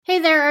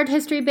there, Art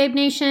History Babe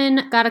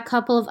Nation. Got a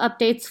couple of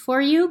updates for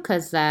you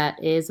because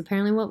that is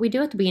apparently what we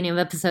do at the beginning of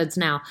episodes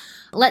now.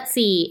 Let's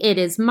see. It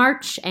is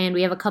March and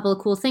we have a couple of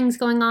cool things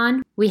going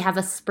on. We have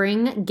a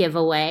spring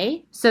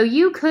giveaway. So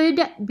you could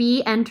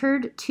be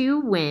entered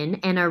to win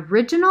an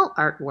original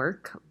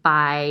artwork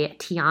by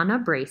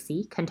Tiana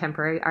Bracey,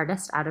 contemporary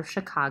artist out of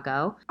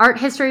Chicago, Art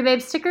History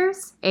Babe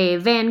stickers, a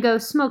Van Gogh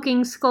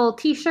Smoking Skull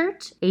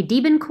t-shirt, a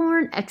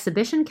Diebenkorn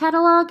exhibition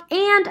catalog,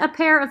 and a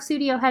pair of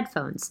studio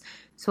headphones.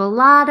 So a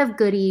lot of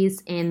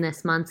goodies in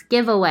this month's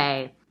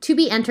giveaway. To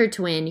be entered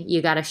to win,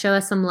 you got to show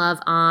us some love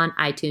on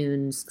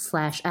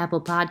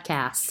iTunes/Apple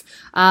Podcasts.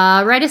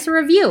 Write us a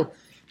review.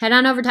 Head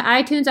on over to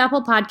iTunes,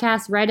 Apple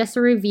Podcasts, write us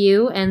a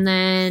review, and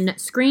then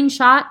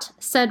screenshot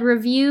said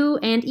review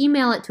and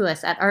email it to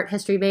us at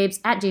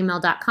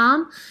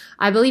arthistorybabes@gmail.com.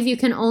 I believe you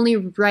can only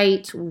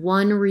write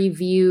one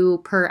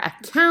review per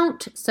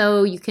account,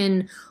 so you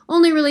can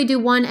only really do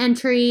one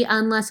entry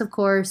unless, of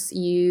course,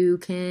 you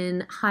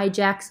can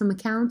hijack some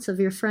accounts of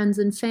your friends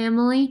and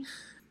family.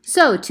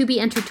 So, to be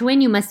entered to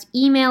win, you must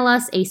email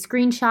us a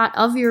screenshot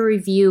of your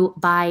review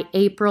by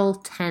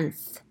April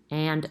 10th,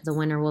 and the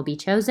winner will be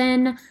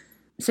chosen.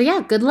 So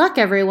yeah, good luck,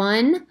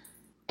 everyone.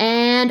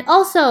 And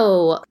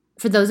also,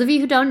 for those of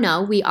you who don't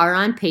know, we are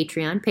on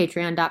Patreon,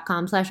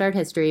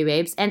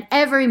 patreon.com/arthistorybabes. And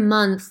every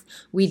month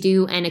we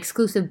do an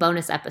exclusive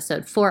bonus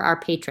episode for our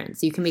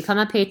patrons. You can become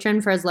a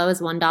patron for as low as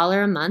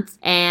 $1 a month.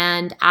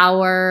 And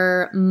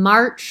our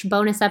March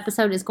bonus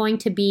episode is going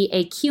to be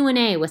a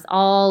Q&A with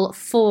all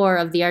 4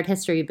 of the Art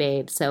History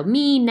Babes. So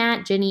me,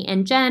 Nat, Ginny,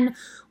 and Jen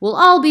will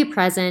all be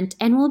present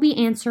and we'll be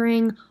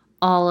answering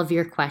all of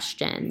your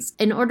questions.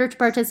 In order to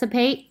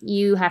participate,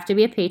 you have to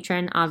be a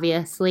patron,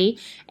 obviously,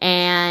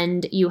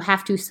 and you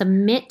have to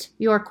submit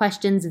your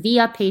questions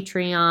via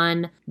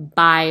Patreon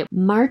by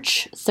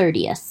March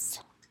 30th.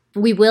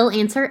 We will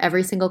answer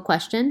every single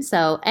question,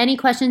 so any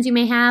questions you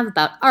may have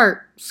about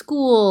art,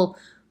 school,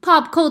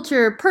 pop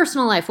culture,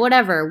 personal life,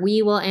 whatever,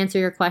 we will answer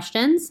your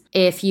questions.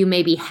 If you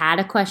maybe had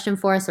a question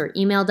for us or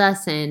emailed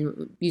us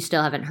and you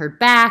still haven't heard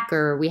back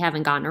or we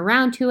haven't gotten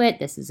around to it,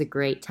 this is a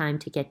great time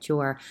to get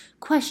your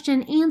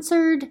question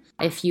answered.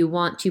 If you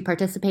want to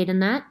participate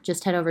in that,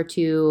 just head over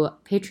to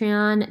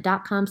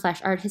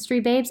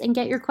patreon.com/arthistorybabes and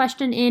get your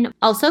question in.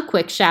 Also,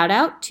 quick shout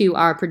out to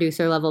our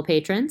producer level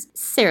patrons,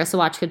 Sarah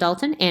Sawachka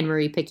Dalton,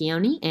 Anne-Marie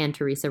Piccioni, and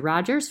Teresa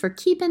Rogers for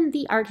keeping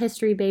the Art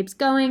History Babes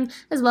going,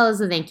 as well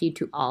as a thank you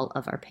to all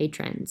of our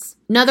patrons.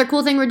 Another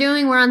cool thing we're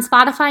doing, we're on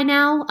Spotify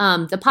now.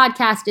 The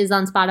podcast is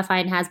on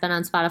Spotify and has been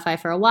on Spotify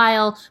for a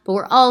while, but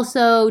we're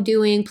also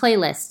doing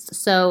playlists.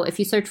 So if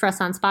you search for us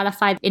on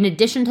Spotify, in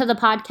addition to the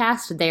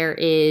podcast, there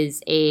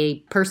is a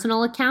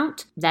personal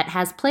account that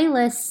has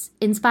playlists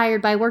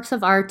inspired by works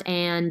of art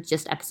and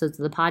just episodes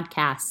of the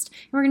podcast.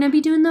 And we're going to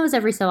be doing those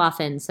every so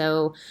often.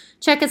 So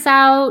check us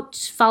out,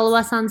 follow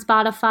us on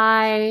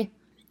Spotify.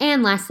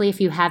 And lastly,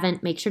 if you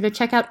haven't, make sure to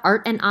check out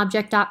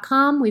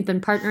artandobject.com. We've been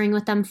partnering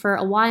with them for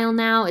a while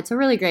now. It's a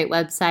really great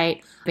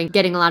website. I've been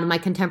getting a lot of my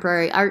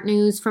contemporary art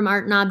news from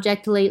Art and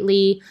Object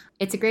lately.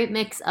 It's a great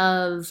mix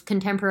of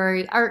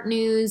contemporary art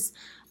news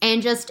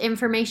and just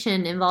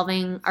information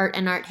involving art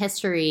and art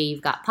history.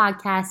 You've got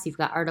podcasts, you've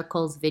got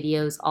articles,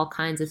 videos, all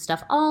kinds of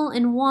stuff, all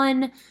in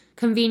one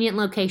convenient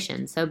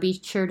location. So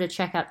be sure to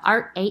check out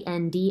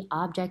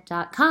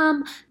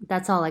artandobject.com.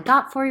 That's all I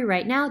got for you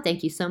right now.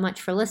 Thank you so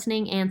much for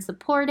listening and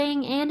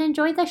supporting, and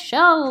enjoy the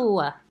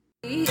show.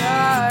 The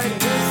Art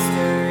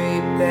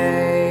History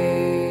Babes.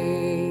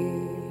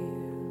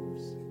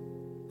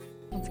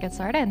 Let's get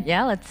started.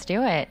 Yeah, let's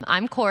do it.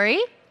 I'm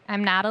Corey.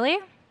 I'm Natalie.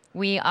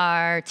 We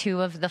are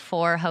 2 of the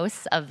 4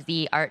 hosts of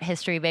the Art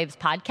History Babes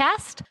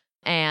podcast.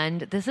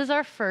 And this is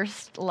our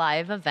first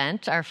live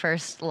event, our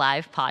first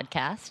live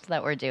podcast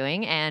that we're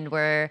doing. And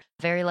we're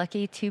very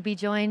lucky to be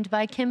joined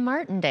by Kim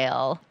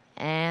Martindale.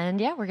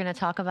 And yeah, we're going to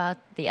talk about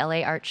the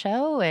LA Art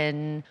Show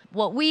and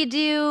what we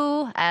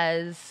do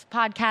as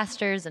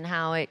podcasters and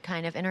how it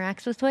kind of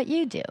interacts with what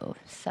you do.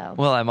 So,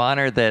 well, I'm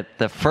honored that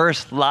the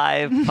first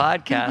live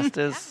podcast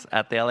is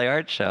at the LA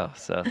Art Show.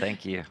 So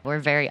thank you. We're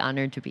very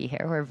honored to be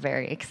here. We're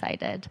very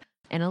excited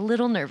and a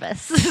little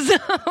nervous.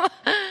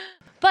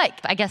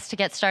 But I guess to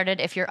get started,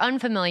 if you're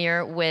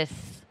unfamiliar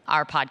with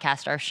our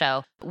podcast, our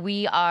show,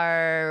 we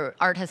are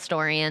art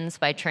historians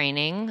by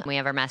training. We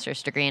have our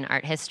master's degree in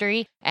art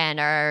history, and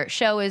our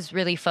show is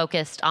really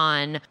focused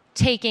on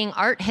taking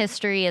art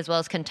history as well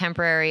as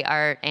contemporary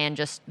art and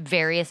just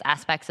various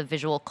aspects of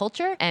visual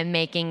culture and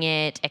making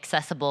it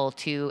accessible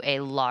to a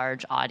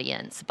large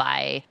audience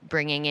by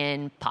bringing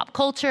in pop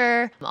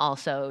culture,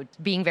 also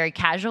being very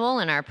casual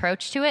in our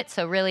approach to it.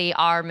 So really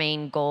our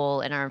main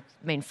goal and our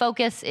main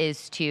focus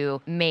is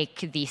to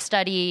make the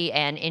study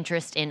and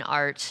interest in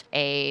art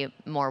a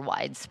more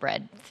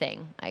widespread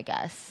thing, I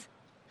guess.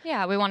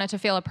 Yeah, we want it to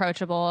feel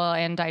approachable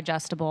and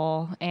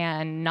digestible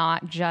and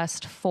not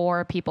just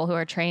for people who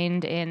are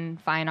trained in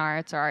fine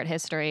arts or art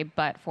history,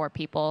 but for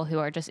people who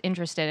are just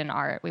interested in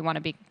art. We want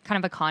to be kind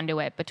of a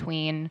conduit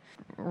between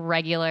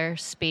regular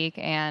speak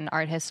and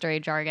art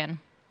history jargon.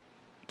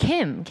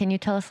 Kim, can you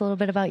tell us a little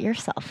bit about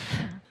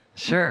yourself?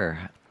 Sure.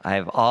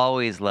 I've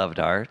always loved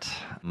art.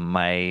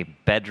 My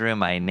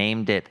bedroom, I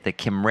named it the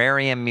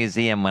Kimrarium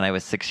Museum when I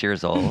was 6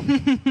 years old.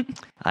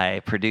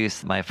 I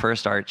produced my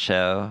first art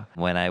show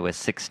when I was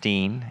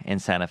 16 in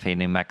Santa Fe,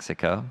 New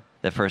Mexico,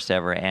 the first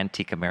ever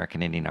antique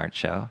American Indian art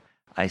show.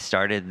 I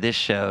started this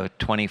show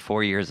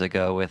 24 years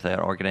ago with an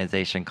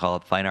organization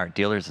called Fine Art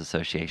Dealers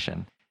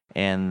Association.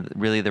 And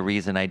really the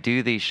reason I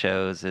do these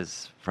shows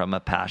is from a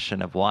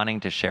passion of wanting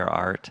to share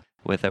art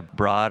with a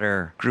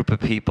broader group of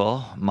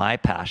people, my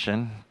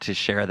passion to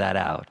share that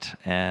out.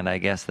 And I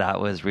guess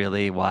that was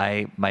really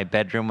why my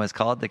bedroom was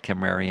called the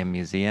Kimrarium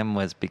Museum,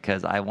 was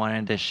because I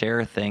wanted to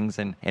share things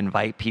and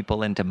invite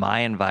people into my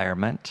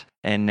environment.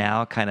 And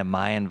now kind of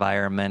my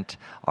environment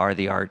are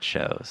the art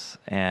shows.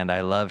 And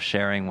I love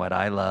sharing what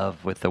I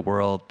love with the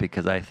world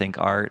because I think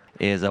art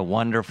is a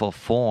wonderful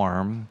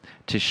form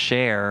to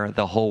share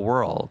the whole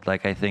world.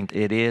 Like, I think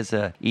it is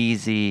a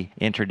easy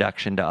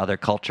introduction to other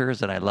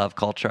cultures, and I love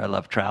culture, I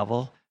love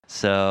travel.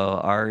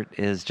 So art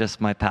is just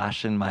my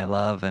passion, my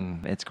love,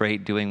 and it's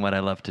great doing what I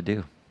love to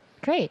do.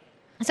 Great.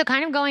 So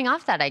kind of going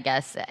off that, I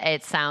guess,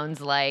 it sounds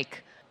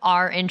like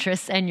our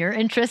interests and your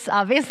interests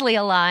obviously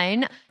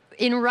align.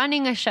 In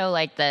running a show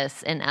like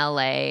this in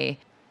LA,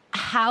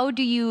 how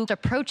do you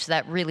approach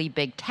that really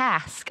big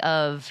task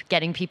of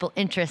getting people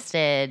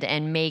interested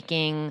and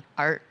making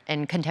art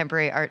and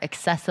contemporary art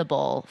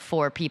accessible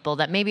for people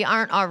that maybe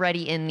aren't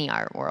already in the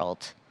art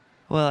world?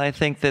 Well, I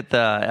think that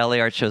the LA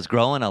Art Show is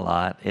growing a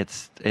lot.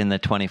 It's in the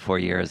 24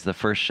 years. The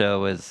first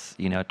show was,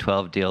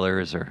 12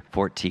 dealers or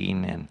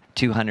 14, and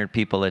 200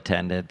 people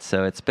attended.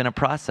 So it's been a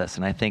process.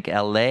 And I think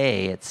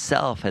LA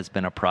itself has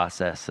been a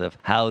process of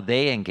how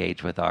they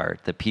engage with art,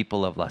 the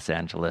people of Los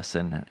Angeles,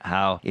 and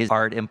how is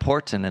art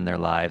important in their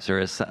lives, or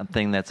is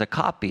something that's a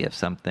copy of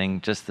something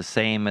just the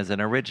same as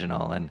an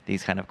original, and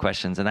these kind of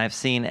questions. And I've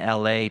seen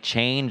LA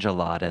change a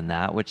lot in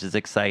that, which is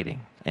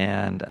exciting.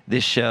 And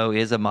this show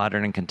is a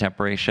modern and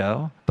contemporary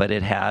show, but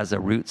it has a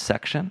roots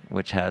section,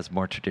 which has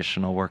more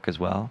traditional work as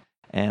well.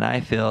 And I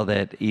feel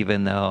that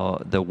even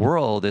though the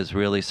world is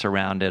really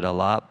surrounded a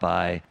lot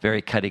by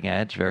very cutting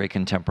edge, very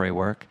contemporary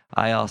work,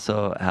 I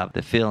also have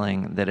the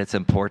feeling that it's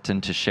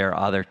important to share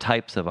other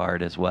types of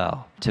art as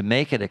well, to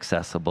make it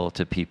accessible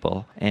to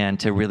people and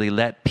to really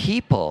let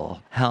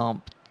people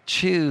help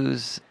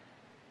choose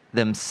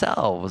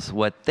themselves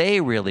what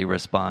they really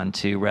respond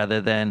to,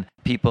 rather than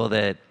people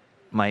that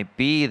might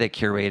be the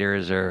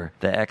curators or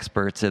the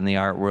experts in the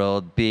art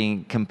world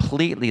being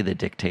completely the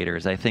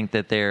dictators. I think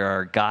that there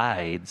are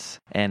guides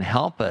and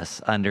help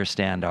us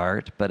understand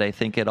art, but I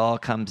think it all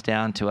comes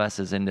down to us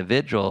as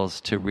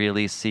individuals to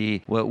really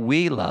see what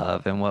we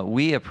love and what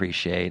we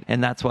appreciate.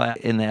 And that's why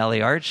in the LA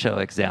Art Show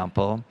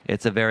example,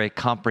 it's a very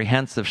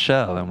comprehensive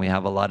show, and we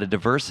have a lot of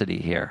diversity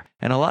here.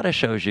 And a lot of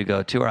shows you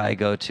go to, or I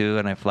go to,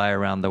 and I fly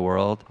around the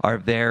world, are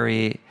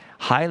very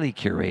highly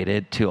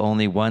curated to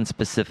only one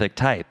specific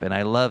type. And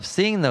I love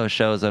seeing those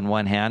shows on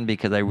one hand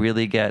because I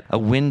really get a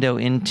window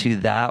into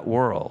that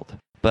world.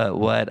 But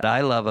what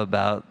I love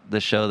about the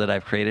show that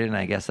I've created, and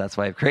I guess that's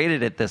why I've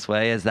created it this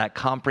way, is that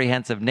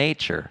comprehensive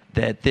nature,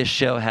 that this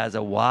show has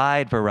a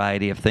wide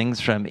variety of things,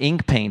 from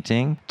ink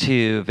painting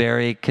to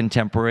very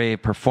contemporary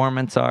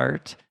performance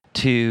art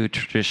to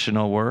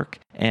traditional work.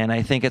 And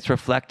I think it's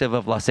reflective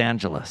of Los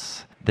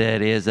Angeles.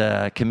 That is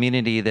a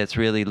community that's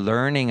really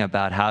learning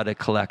about how to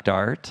collect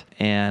art.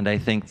 And I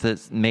think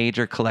that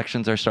major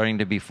collections are starting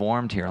to be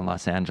formed here in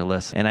Los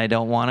Angeles. And I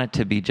don't want it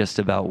to be just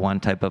about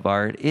one type of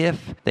art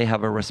if they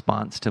have a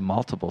response to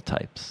multiple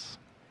types.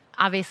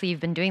 Obviously, you've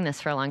been doing this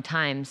for a long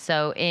time.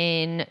 So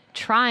in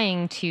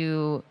trying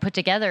to put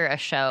together a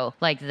show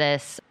like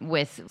this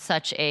with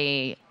such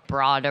a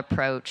broad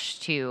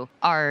approach to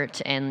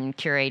art and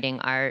curating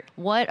art,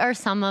 what are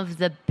some of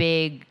the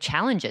big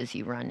challenges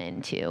you run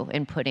into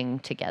in putting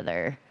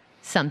together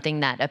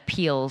something that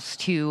appeals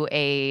to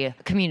a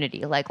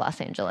community like Los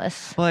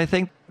Angeles? Well, I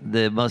think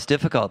the most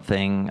difficult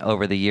thing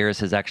over the years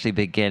has actually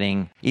been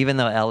getting, even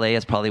though LA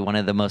is probably one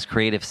of the most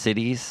creative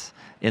cities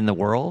in the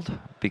world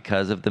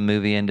because of the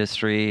movie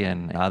industry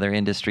and other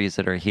industries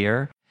that are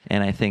here,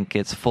 and I think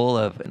it's full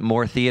of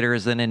more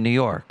theaters than in New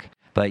York.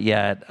 But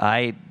yet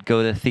I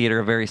go to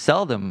theater very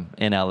seldom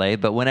in LA,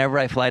 but whenever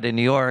I fly to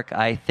New York,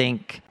 I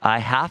think I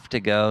have to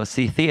go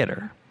see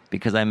theater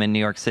because I'm in New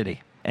York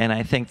City. And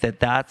I think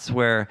that that's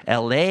where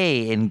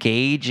LA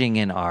engaging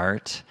in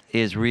art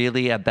is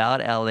really about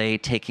LA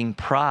taking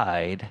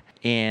pride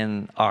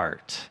in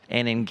art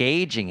and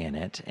engaging in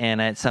it. And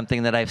it's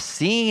something that I've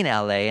seen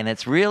LA, and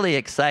it's really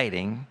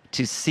exciting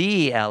to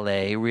see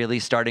LA really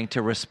starting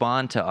to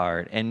respond to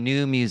art and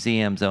new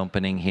museums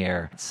opening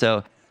here.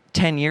 So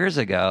 10 years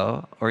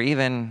ago, or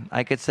even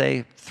I could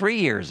say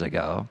 3 years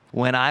ago,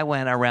 when I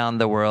went around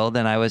the world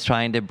and I was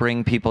trying to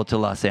bring people to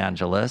Los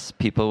Angeles,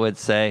 people would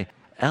say,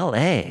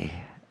 LA?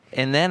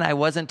 And then I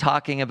wasn't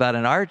talking about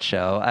an art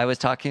show, I was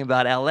talking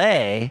about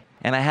LA,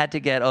 and I had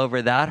to get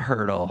over that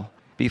hurdle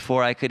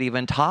before I could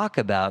even talk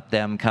about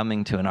them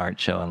coming to an art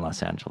show in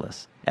Los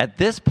Angeles. At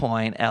this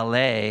point,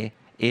 LA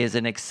is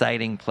an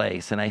exciting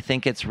place. And I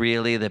think it's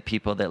really the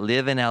people that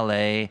live in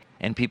LA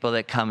and people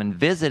that come and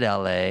visit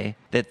LA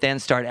that then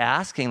start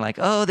asking like,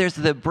 oh, there's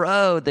the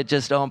Broad that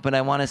just opened.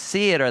 I want to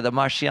see it. Or the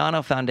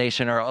Marciano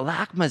Foundation, or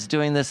LACMA's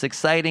doing this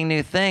exciting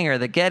new thing, or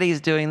the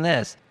Getty's doing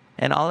this.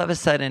 And all of a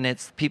sudden,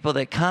 it's people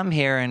that come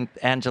here and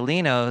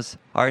Angelenos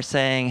are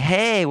saying,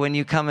 hey, when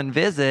you come and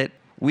visit,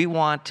 we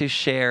want to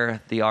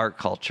share the art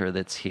culture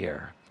that's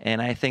here.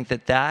 And I think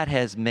that that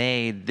has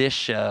made this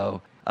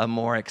show a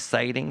more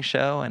exciting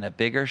show and a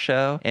bigger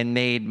show, and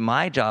made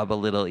my job a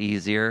little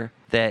easier.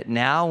 That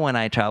now when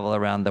I travel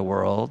around the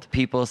world,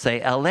 people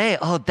say, LA,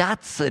 oh,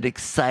 that's an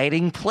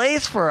exciting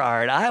place for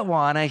art. I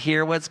want to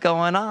hear what's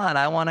going on.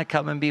 I want to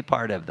come and be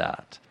part of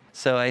that.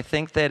 So I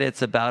think that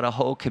it's about a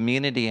whole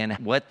community and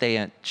what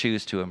they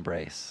choose to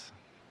embrace.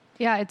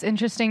 Yeah, it's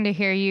interesting to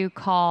hear you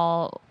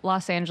call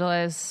Los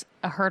Angeles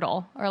a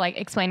hurdle, or like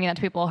explaining that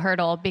to people, a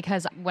hurdle,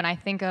 because when I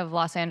think of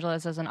Los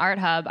Angeles as an art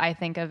hub, I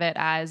think of it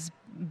as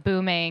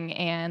booming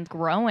and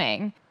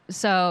growing.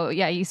 So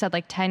yeah, you said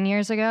like 10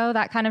 years ago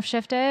that kind of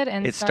shifted,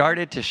 and it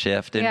started to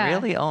shift, and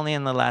really only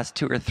in the last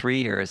 2 or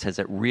 3 years has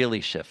it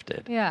really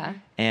shifted. Yeah.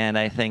 And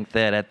I think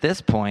that at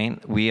this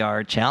point we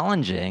are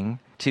challenging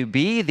to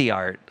be the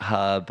art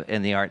hub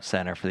and the art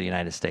center for the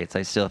United States.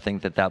 I still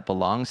think that that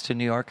belongs to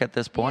New York at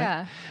this point.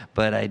 Yeah.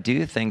 But I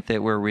do think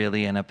that we're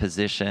really in a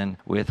position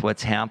with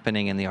what's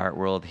happening in the art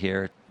world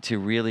here to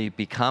really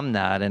become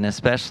that. And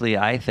especially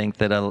I think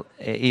that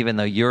even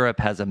though Europe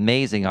has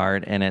amazing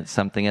art, and it's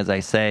something, as I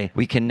say,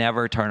 we can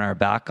never turn our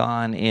back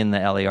on in the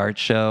LA Art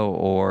Show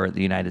or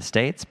the United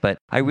States. But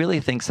I really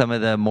think some of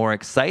the more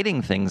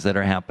exciting things that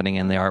are happening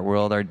in the art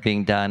world are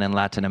being done in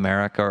Latin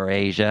America or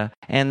Asia,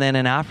 and then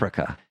in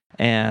Africa.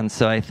 And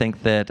so I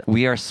think that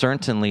we are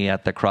certainly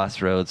at the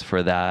crossroads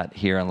for that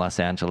here in Los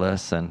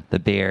Angeles and the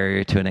Bay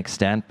Area to an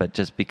extent, but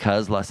just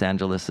because Los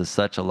Angeles is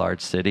such a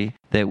large city,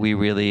 that we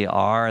really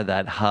are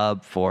that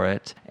hub for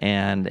it.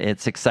 And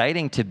it's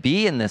exciting to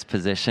be in this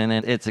position.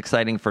 And it's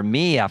exciting for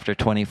me after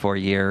 24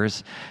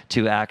 years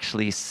to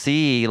actually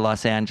see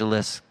Los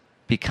Angeles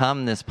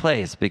become this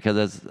place, because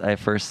as I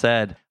first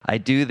said, I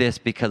do this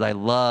because I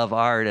love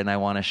art and I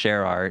want to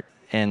share art.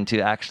 And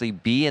to actually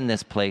be in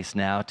this place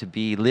now, to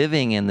be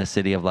living in the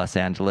city of Los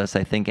Angeles,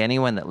 I think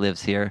anyone that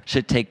lives here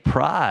should take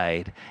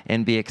pride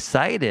and be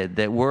excited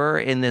that we're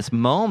in this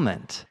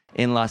moment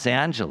in Los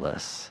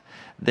Angeles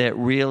that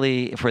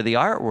really, for the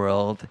art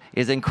world,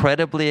 is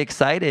incredibly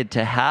excited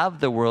to have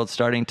the world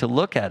starting to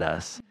look at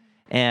us.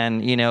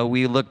 And, you know,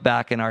 we look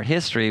back in our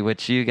history,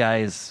 which you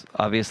guys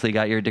obviously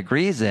got your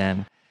degrees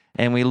in,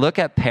 and we look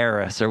at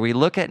Paris or we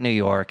look at New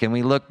York, and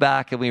we look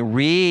back and we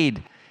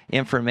read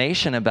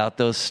information about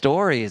those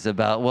stories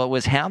about what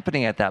was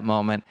happening at that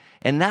moment.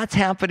 And that's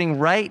happening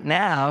right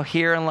now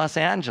here in Los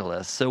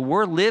Angeles. So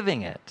we're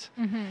living it.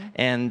 Mm-hmm.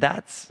 And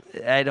that's,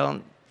 I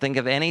don't think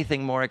of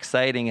anything more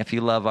exciting if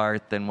you love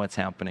art than what's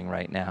happening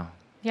right now.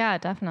 Yeah,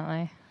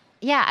 definitely.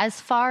 Yeah, as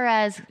far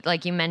as,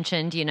 like you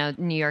mentioned, you know,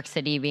 New York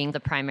City being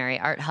the primary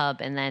art hub,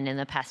 and then in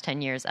the past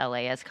 10 years,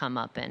 LA has come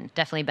up and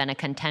definitely been a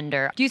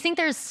contender. Do you think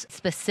there's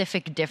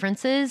specific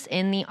differences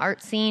in the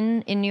art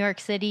scene in New York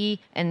City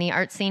and the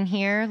art scene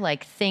here?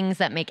 Like things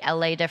that make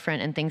LA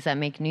different and things that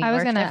make New York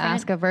different? I was going to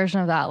ask a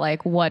version of that,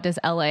 like what does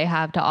LA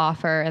have to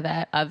offer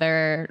that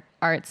other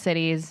art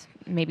cities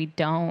maybe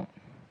don't?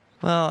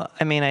 Well,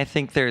 I mean, I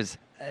think there's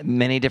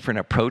many different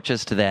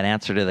approaches to that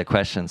answer to the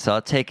question. So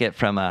I'll take it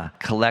from a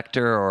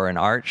collector or an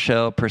art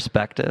show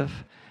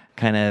perspective,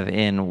 kind of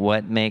in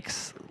what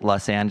makes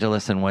Los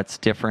Angeles and what's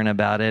different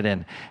about it.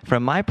 And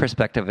from my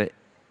perspective,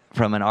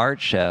 from an art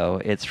show,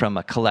 it's from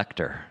a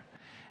collector.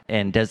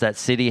 And does that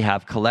city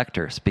have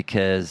collectors?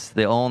 Because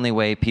the only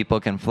way people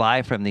can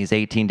fly from these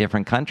 18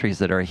 different countries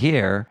that are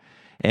here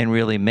and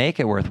really make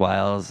it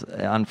worthwhile is,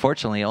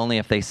 unfortunately, only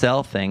if they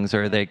sell things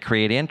or they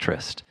create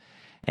interest.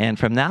 And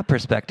from that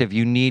perspective,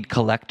 you need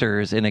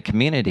collectors in a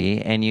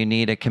community, and you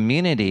need a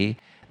community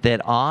that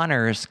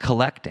honors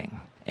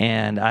collecting.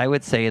 And I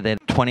would say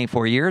that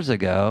 24 years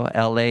ago,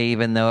 LA,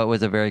 even though it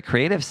was a very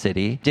creative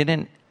city,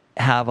 didn't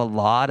have a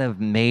lot of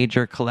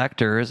major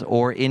collectors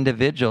or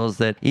individuals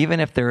that, even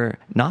if they're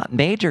not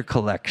major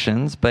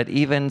collections, but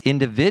even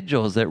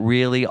individuals that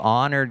really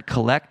honored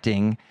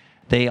collecting.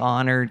 They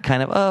honored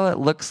kind of, oh, it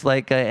looks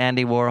like a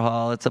Andy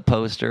Warhol, it's a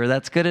poster,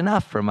 that's good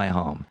enough for my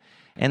home.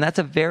 And that's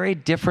a very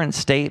different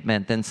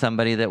statement than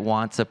somebody that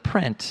wants a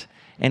print.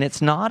 And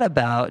it's not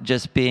about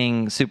just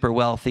being super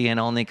wealthy and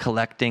only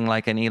collecting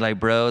like an Eli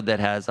Broad that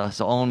has his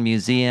own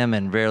museum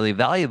and very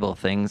valuable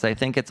things. I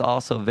think it's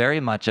also very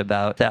much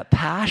about that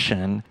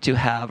passion to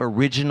have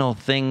original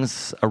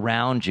things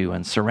around you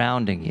and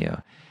surrounding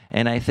you.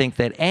 And I think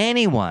that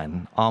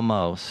anyone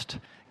almost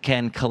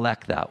can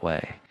collect that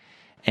way.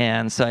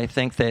 And so I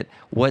think that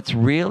what's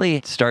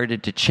really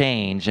started to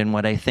change, and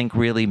what I think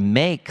really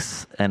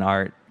makes an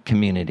art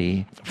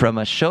community from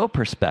a show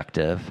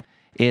perspective,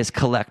 is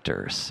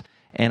collectors.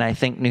 And I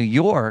think New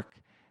York,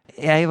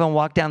 I even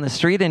walk down the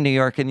street in New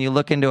York and you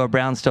look into a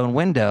brownstone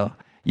window,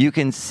 you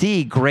can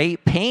see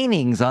great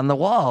paintings on the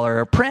wall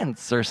or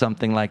prints or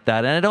something like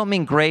that. And I don't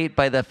mean great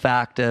by the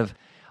fact of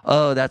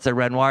oh, that's a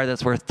Renoir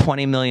that's worth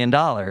 $20 million.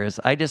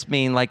 I just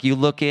mean like you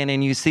look in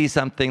and you see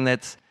something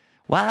that's,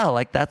 wow,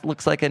 like that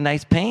looks like a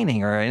nice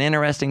painting or an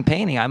interesting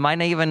painting. I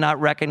might even not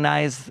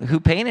recognize who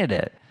painted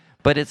it,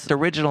 but it's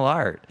original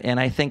art. And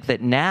I think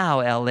that now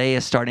LA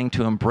is starting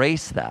to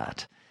embrace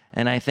that.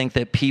 And I think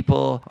that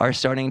people are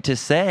starting to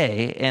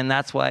say, and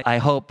that's why I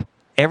hope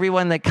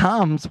everyone that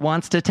comes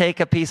wants to take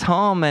a piece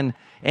home and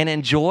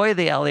enjoy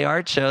the LA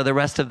Art Show the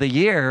rest of the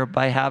year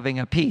by having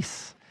a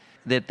piece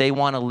that they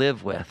want to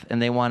live with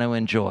and they want to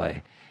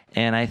enjoy.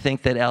 And I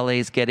think that LA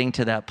is getting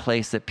to that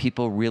place that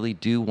people really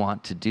do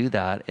want to do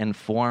that and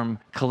form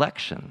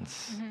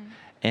collections. Mm-hmm.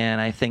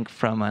 And I think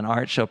from an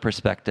art show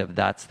perspective,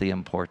 that's the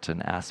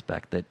important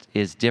aspect that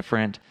is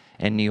different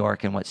in New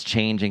York and what's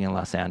changing in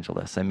Los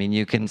Angeles. I mean,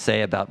 you can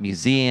say about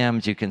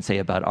museums, you can say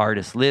about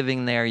artists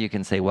living there, you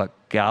can say what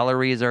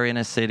galleries are in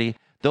a city.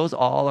 Those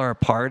all are a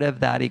part of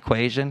that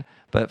equation.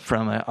 But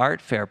from an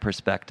art fair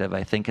perspective,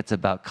 I think it's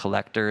about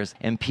collectors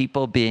and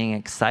people being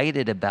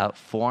excited about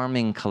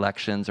forming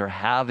collections or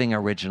having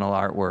original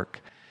artwork.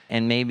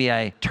 And maybe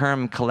I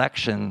term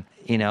collection,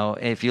 you know,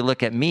 if you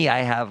look at me, I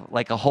have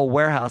like a whole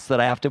warehouse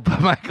that I have to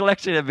put my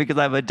collection in because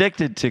I'm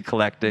addicted to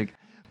collecting.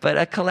 But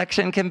a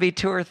collection can be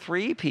 2 or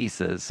 3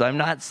 pieces. So I'm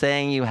not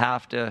saying you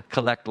have to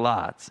collect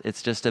lots.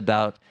 It's just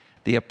about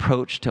the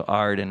approach to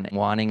art and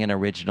wanting an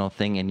original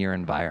thing in your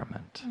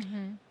environment.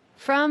 Mm-hmm.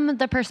 From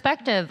the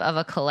perspective of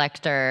a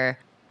collector,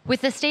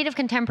 with the state of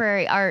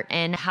contemporary art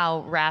and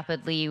how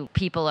rapidly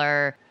people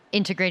are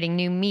integrating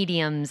new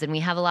mediums, and we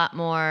have a lot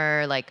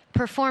more like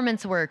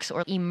performance works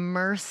or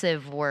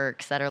immersive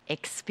works that are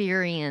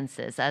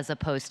experiences as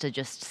opposed to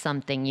just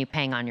something you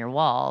hang on your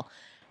wall,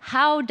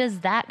 how does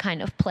that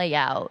kind of play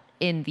out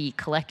in the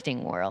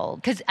collecting world?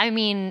 Because, I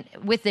mean,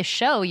 with this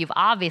show, you've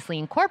obviously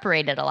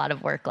incorporated a lot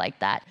of work like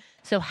that.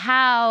 So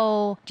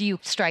how do you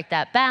strike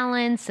that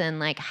balance, and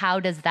like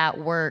how does that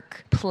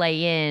work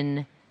play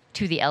in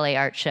to the LA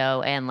Art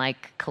Show and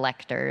like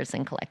collectors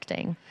and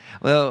collecting?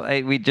 Well,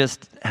 we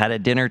just had a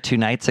dinner 2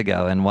 nights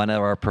ago, and one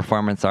of our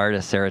performance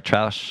artists, Sarah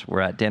Trausch, were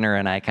at dinner,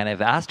 and I kind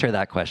of asked her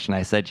that question.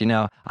 I said, you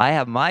know, I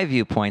have my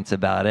viewpoints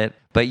about it,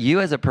 but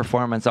you as a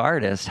performance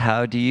artist,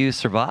 how do you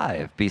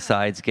survive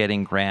besides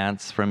getting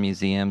grants from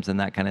museums and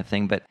that kind of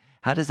thing? But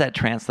how does that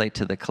translate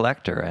to the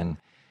collector?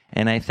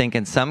 And I think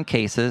in some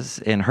cases,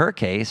 in her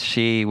case,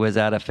 she was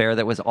at a fair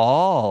that was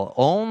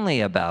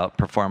only about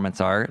performance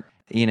art.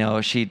 You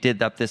know, she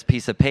did up this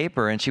piece of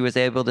paper and she was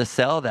able to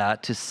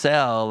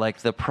sell like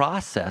the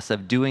process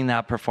of doing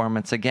that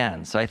performance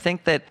again. So I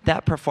think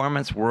that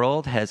performance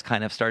world has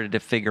kind of started to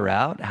figure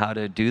out how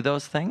to do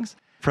those things.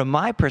 From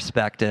my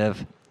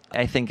perspective,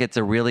 I think it's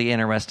a really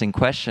interesting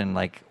question.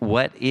 Like,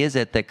 what is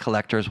it that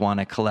collectors want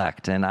to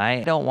collect? And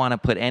I don't want to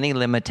put any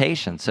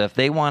limitations. So if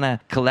they want to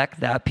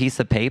collect that piece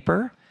of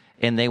paper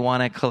and they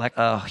want to collect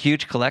a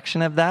huge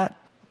collection of that,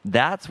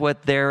 that's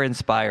what they're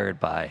inspired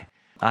by.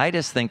 I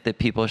just think that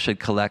people should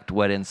collect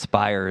what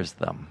inspires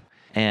them.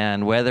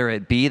 And whether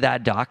it be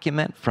that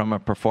document from a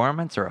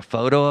performance or a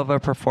photo of a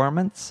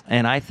performance.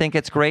 And I think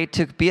it's great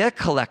to be a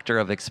collector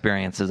of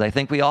experiences. I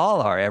think we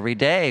all are. Every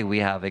day we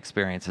have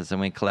experiences and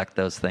we collect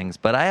those things.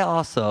 But I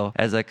also,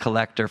 as a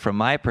collector, from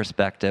my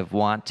perspective,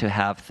 want to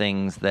have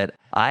things that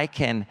I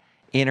can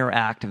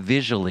interact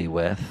visually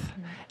with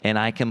and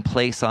I can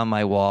place on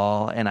my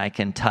wall and I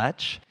can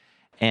touch.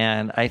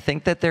 And I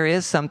think that there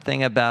is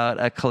something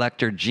about a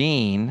collector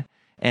gene,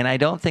 and I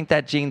don't think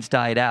that gene's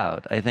died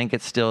out. I think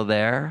it's still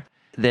there,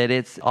 that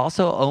it's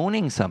also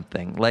owning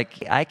something.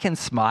 Like, I can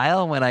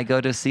smile when I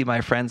go to see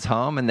my friend's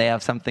home and they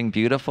have something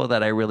beautiful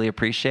that I really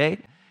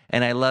appreciate,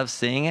 and I love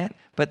seeing it.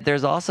 But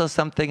there's also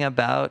something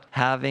about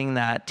having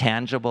that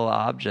tangible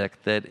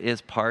object that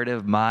is part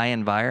of my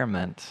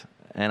environment.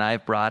 And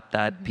I've brought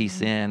that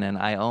piece in and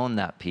I own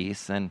that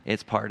piece, and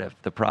it's part of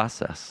the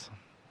process.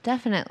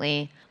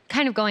 Definitely.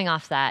 Kind of going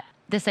off that,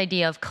 this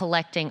idea of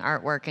collecting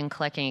artwork and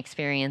collecting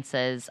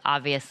experiences,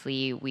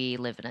 obviously we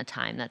live in a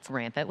time that's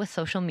rampant with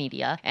social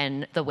media,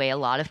 and the way a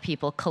lot of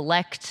people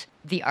collect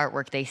the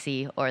artwork they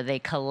see or they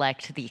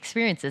collect the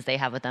experiences they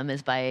have with them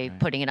is by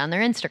putting it on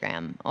their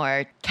Instagram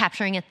or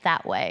capturing it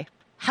that way.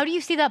 How do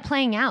you see that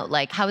playing out?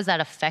 Like, how is that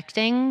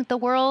affecting the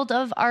world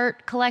of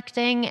art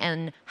collecting?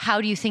 And how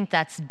do you think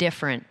that's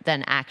different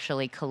than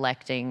actually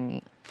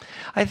collecting?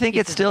 I think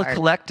it's still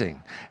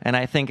collecting. And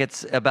I think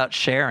it's about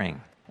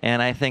sharing.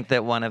 And I think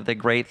that one of the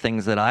great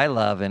things that I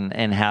love in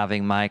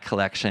having my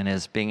collection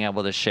is being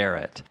able to share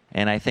it.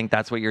 And I think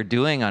that's what you're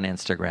doing on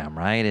Instagram,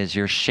 right? Is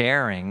you're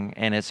sharing,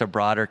 and it's a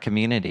broader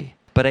community.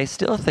 But I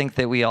still think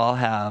that we all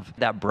have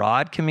that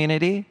broad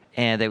community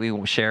and that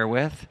we share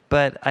with.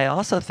 But I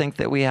also think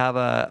that we have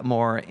a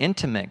more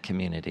intimate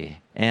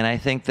community. And I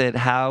think that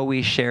how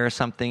we share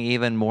something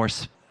even more,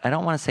 I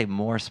don't want to say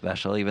more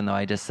special, even though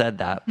I just said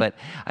that, but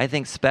I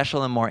think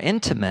special and more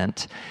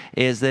intimate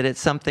is that it's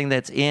something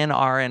that's in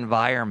our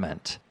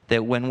environment.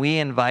 That when we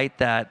invite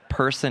that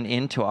person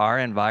into our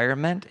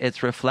environment,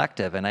 it's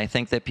reflective. And I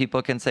think that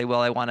people can say,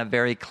 well, I want a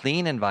very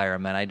clean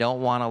environment. I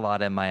don't want a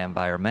lot in my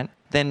environment.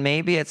 then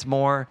maybe it's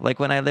more like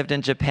when I lived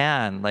in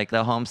Japan, like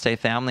the homestay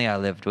family I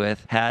lived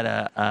with had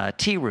a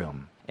tea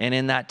room. And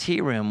in that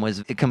tea room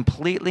was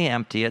completely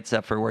empty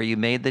except for where you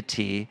made the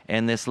tea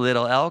and this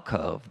little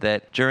alcove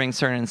that during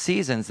certain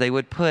seasons they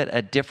would put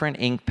a different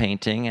ink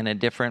painting and a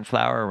different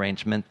flower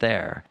arrangement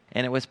there.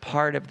 And it was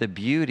part of the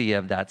beauty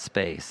of that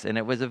space. And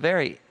it was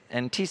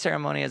and tea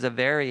ceremony is a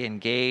very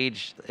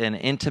engaged and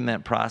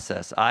intimate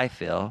process, I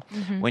feel,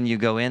 when you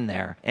go in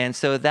there. And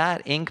so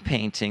that ink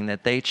painting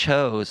that they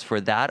chose for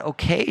that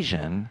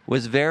occasion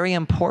was very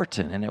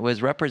important, and it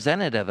was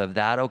representative of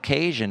that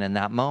occasion in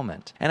that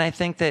moment. And I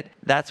think that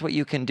that's what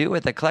you can do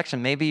with a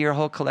collection. Maybe your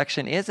whole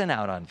collection isn't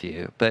out on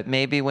view, but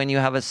maybe when you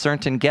have a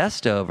certain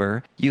guest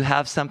over, you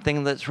have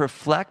something that's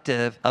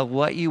reflective of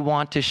what you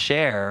want to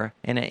share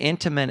in an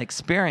intimate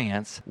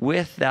experience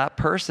with that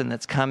person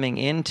that's coming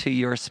into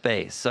your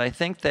space. So I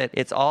think that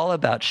it's all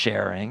about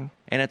sharing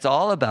and it's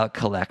all about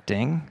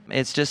collecting.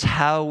 It's just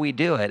how we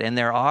do it. And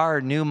there are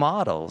new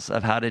models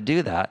of how to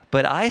do that.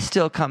 But I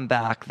still come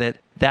back that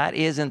that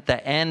isn't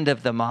the end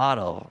of the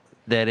model,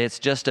 that it's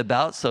just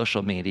about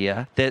social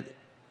media, that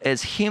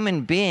as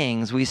human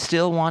beings, we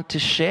still want to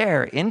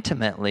share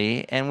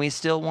intimately and we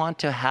still want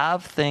to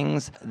have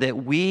things that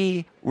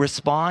we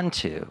respond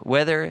to,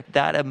 whether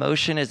that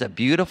emotion is a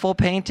beautiful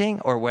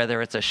painting or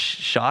whether it's a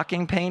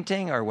shocking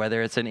painting or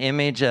whether it's an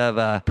image of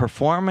a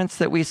performance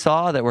that we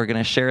saw that we're going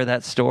to share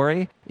that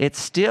story. It's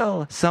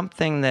still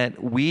something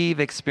that we've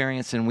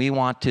experienced and we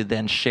want to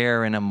then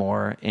share in a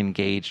more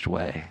engaged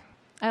way.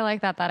 I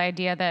like that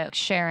idea that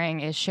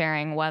sharing is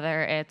sharing,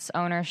 whether it's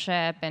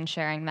ownership and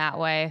sharing that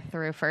way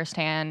through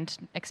firsthand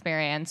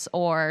experience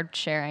or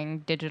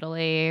sharing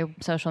digitally,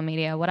 social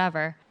media,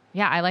 whatever.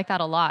 Yeah, I like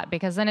that a lot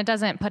because then it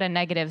doesn't put a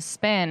negative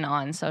spin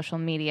on social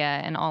media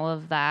and all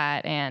of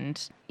that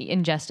and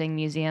ingesting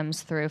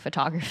museums through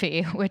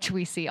photography, which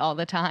we see all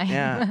the time.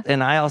 Yeah,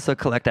 and I also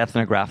collect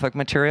ethnographic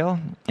material,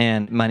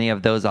 and many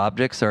of those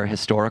objects are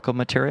historical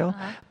material.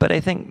 But I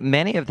think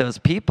many of those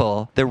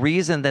people, the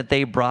reason that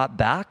they brought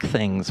back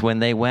things when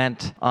they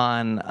went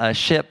on a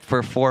ship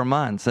for 4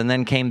 months and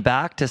then came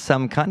back to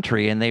some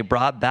country and they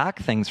brought back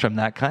things from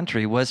that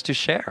country was to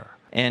share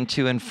and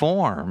to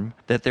inform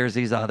that there's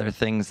these other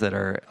things that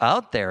are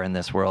out there in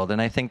this world.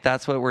 And I think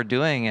that's what we're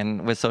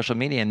doing with social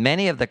media. And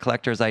many of the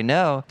collectors I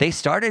know, they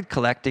started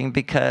collecting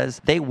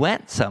because they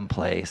went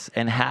someplace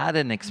and had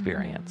an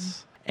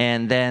experience.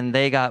 And then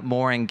they got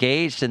more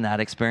engaged in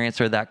that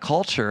experience or that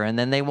culture. And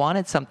then they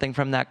wanted something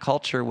from that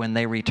culture when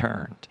they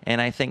returned.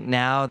 And I think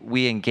now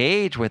we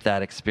engage with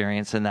that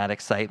experience and that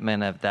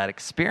excitement of that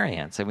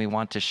experience. And we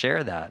want to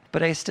share that.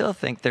 But I still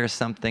think there's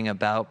something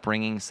about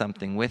bringing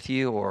something with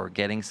you or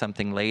getting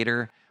something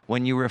later.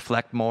 When you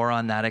reflect more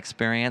on that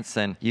experience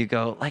and you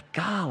go like,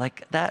 God,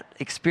 like that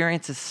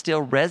experience is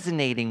still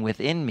resonating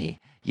within me.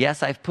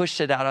 Yes, I've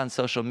pushed it out on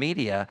social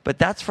media, but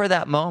that's for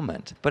that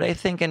moment. But I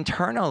think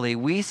internally,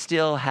 we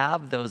still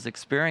have those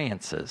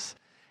experiences.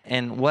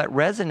 And what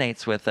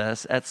resonates with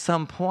us, at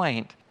some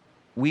point,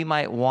 we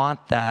might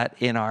want that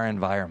in our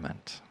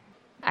environment.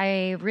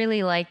 I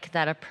really like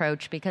that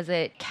approach because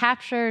it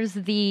captures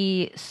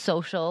the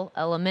social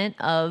element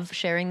of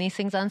sharing these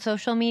things on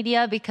social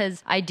media,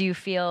 because I do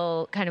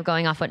feel, kind of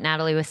going off what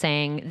Natalie was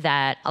saying,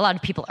 that a lot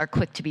of people are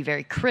quick to be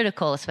very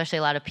critical, especially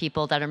a lot of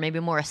people that are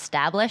maybe more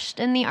established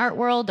in the art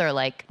world or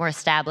like more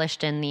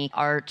established in the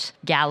art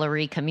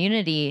gallery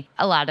community.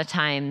 A lot of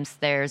times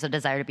there's a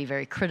desire to be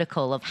very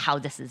critical of how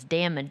this is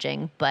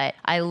damaging, but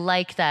I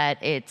like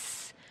that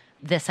it's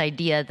this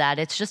idea that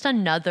it's just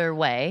another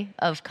way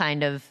of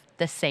kind of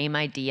the same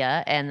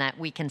idea and that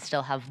we can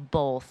still have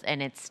both,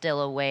 and it's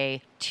still a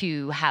way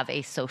to have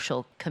a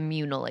social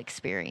communal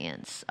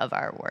experience of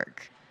our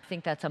work. I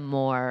think that's a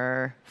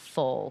more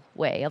full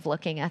way of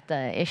looking at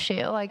the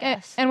issue, I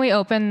guess. And we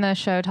open the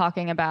show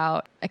talking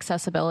about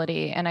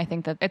accessibility, and I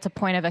think that it's a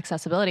point of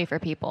accessibility for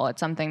people. It's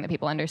something that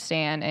people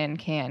understand and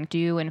can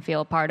do and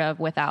feel part of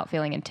without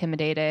feeling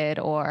intimidated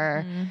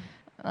or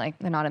like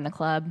they're not in the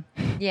club.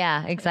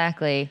 Yeah,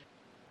 exactly.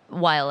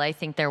 While I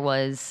think there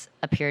was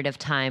a period of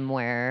time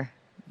where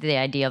the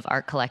idea of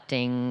art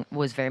collecting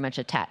was very much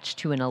attached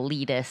to an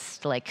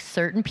elitist, like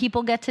certain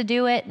people get to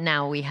do it.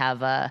 Now we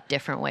have a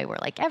different way where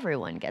like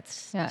everyone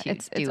gets to do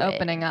it. It's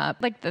opening up.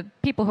 Like the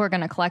people who are going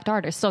to collect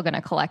art are still going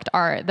to collect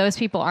art. Those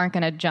people aren't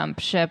going to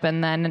jump ship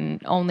and then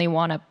only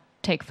want to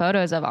take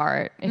photos of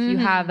art. If you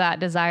have that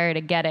desire to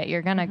get it,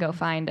 you're going to go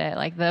find it.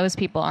 Like those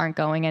people aren't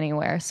going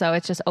anywhere. So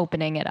it's just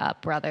opening it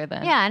up rather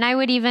than... Yeah, and I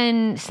would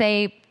even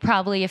say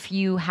probably if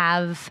you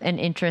have an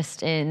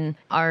interest in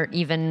art,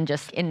 even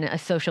just in a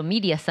social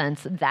media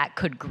sense, that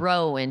could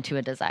grow into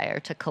a desire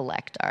to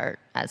collect art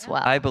as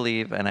well. I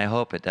believe, and I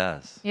hope it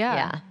does.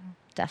 Yeah,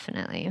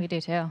 definitely. We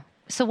do too.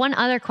 So one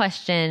other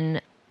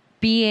question,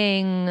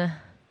 being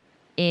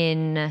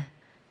in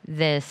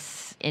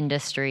this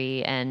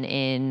industry and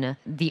in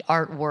the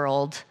art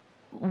world,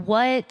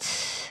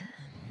 let's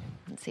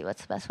see,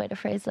 what's the best way to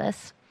phrase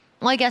this?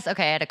 Well, I guess,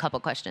 okay, I had a couple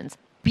questions.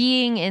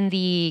 Being in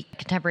the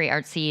contemporary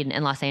art scene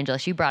in Los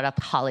Angeles, you brought up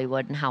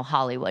Hollywood and how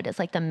Hollywood is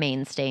like the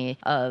mainstay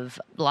of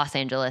Los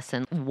Angeles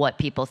and what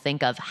people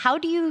think of. How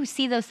do you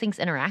see those things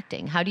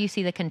interacting? How do you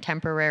see the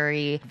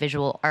contemporary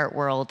visual art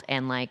world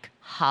and like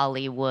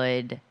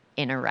Hollywood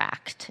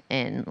interact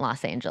in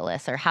Los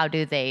Angeles? Or how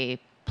do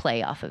they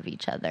play off of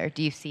each other?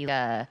 Do you see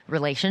a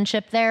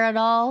relationship there at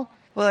all?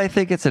 Well, I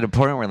think it's an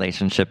important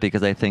relationship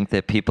because I think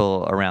that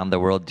people around the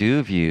world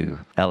do view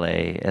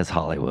LA as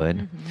Hollywood.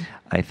 Mm-hmm.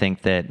 I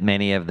think that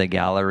many of the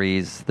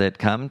galleries that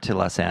come to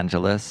Los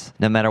Angeles,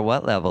 no matter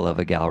what level of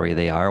a gallery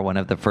they are, one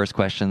of the first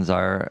questions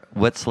are,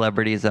 what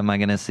celebrities am I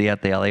going to see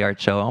at the LA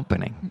Art Show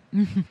opening?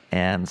 Mm-hmm.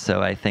 And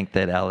so I think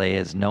that LA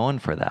is known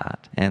for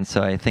that. And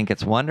so I think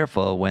it's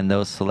wonderful when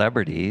those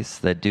celebrities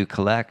that do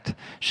collect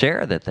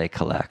share that they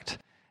collect,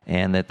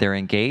 and that they're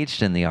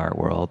engaged in the art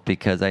world,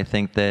 because I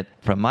think that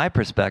from my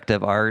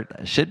perspective, art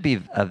should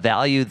be a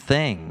valued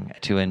thing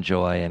to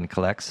enjoy and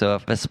collect. So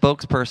if a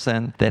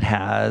spokesperson that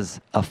has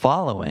a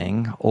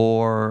following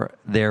or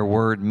their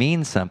word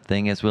means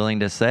something is willing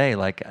to say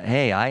like,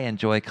 hey, I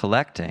enjoy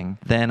collecting,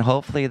 then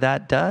hopefully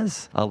that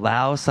does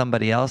allow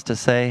somebody else to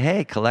say,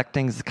 hey,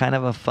 collecting is kind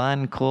of a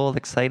fun, cool,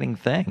 exciting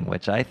thing,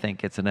 which I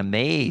think it's an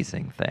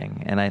amazing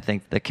thing. And I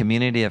think the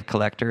community of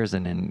collectors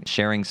and in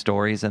sharing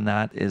stories in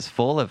that is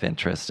full of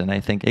interest. And I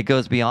think it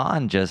goes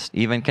beyond just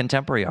even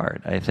contemporary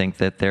art. I think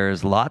that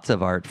there's lots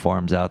of art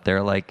forms out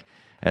there. Like,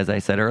 as I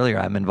said earlier,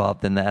 I'm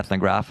involved in the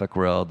ethnographic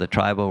world, the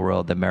tribal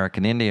world, the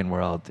American Indian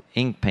world,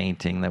 ink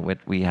painting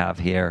that we have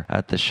here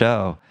at the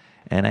show.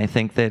 And I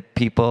think that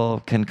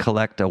people can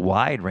collect a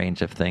wide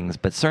range of things,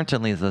 but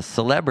certainly the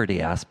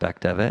celebrity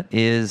aspect of it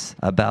is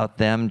about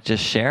them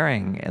just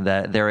sharing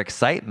their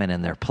excitement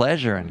and their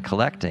pleasure in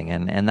collecting.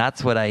 And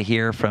that's what I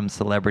hear from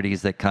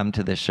celebrities that come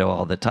to the show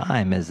all the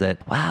time is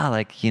that, wow,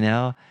 like, you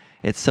know,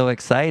 it's so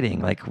exciting.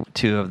 Like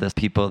two of the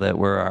people that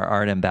were our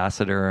art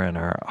ambassador and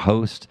our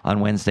host on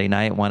Wednesday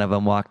night, one of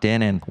them walked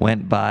in and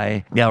went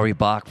by Gallery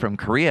Bach from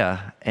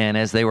Korea. And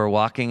as they were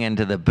walking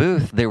into the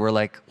booth, they were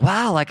like,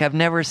 wow, like I've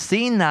never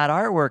seen that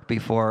artwork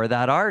before or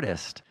that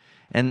artist.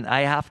 And I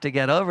have to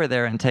get over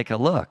there and take a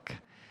look.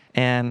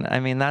 And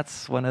I mean,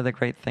 that's one of the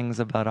great things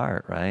about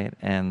art, right?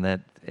 And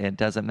that it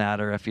doesn't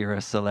matter if you're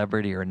a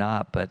celebrity or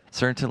not, but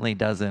certainly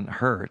doesn't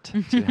hurt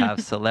to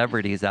have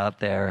celebrities out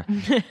there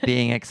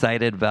being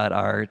excited about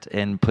art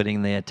and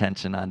putting the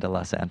attention onto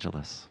Los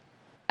Angeles.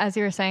 As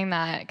you were saying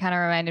that, it kind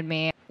of reminded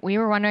me, we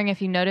were wondering if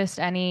you noticed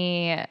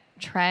any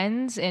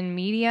trends in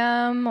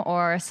medium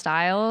or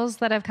styles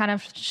that have kind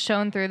of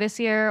shown through this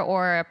year,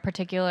 or a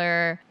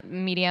particular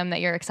medium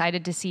that you're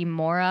excited to see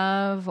more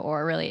of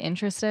or really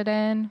interested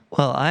in?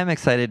 Well, I'm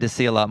excited to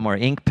see a lot more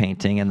ink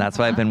painting, and that's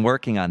why I've been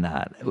working on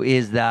that.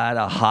 Is that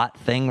a hot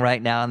thing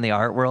right now in the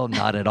art world?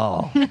 Not at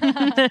all.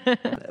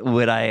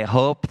 Would I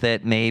hope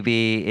that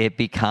maybe it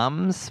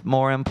becomes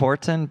more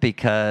important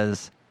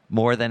because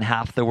more than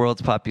half the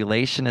world's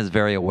population is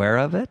very aware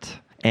of it?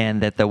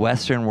 And that the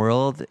Western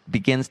world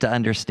begins to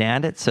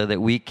understand it so that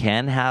we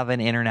can have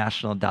an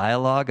international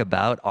dialogue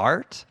about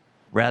art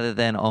rather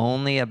than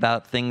only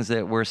about things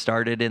that were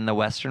started in the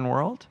Western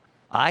world?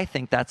 I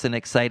think that's an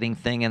exciting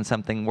thing and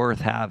something worth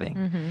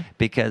having,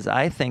 because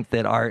I think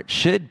that art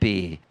should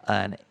be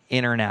an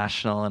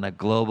international and a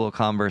global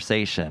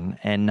conversation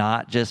and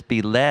not just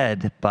be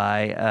led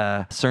by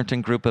a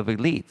certain group of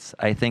elites.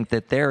 I think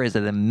that there is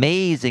an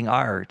amazing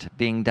art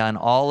being done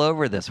all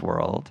over this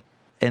world.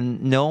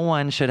 And no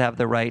one should have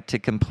the right to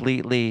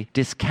completely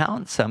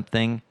discount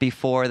something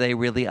before they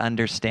really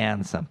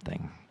understand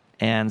something.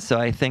 And so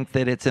I think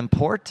that it's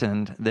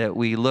important that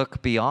we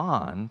look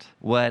beyond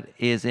what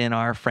is in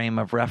our frame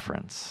of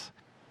reference.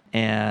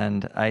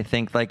 And I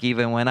think like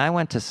even when I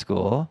went to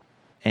school,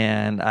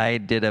 and I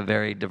did a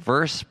very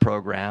diverse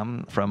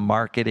program from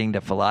marketing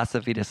to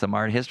philosophy to some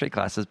art history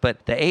classes,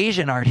 but the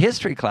Asian art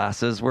history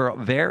classes were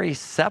very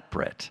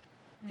separate.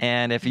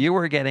 And if you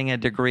were getting a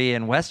degree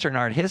in Western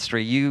art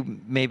history, you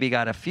maybe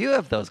got a few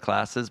of those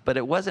classes, but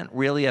it wasn't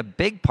really a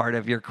big part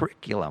of your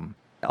curriculum.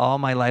 All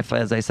my life,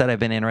 as I said, I've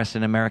been interested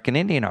in American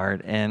Indian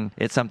art, and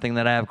it's something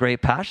that I have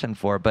great passion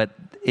for. But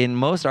in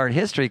most art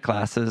history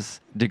classes,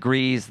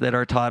 degrees that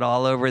are taught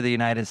all over the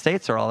United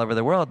States or all over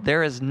the world,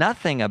 there is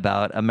nothing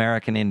about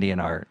American Indian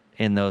art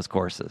in those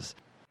courses.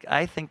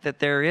 I think that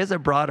there is a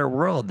broader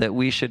world that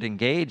we should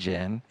engage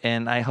in,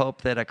 and I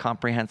hope that a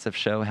comprehensive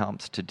show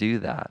helps to do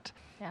that.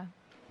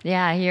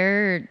 Yeah,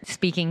 you're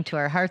speaking to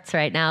our hearts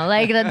right now.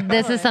 Like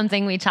this is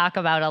something we talk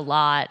about a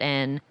lot,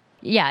 and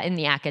yeah, in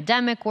the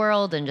academic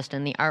world and just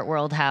in the art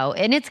world,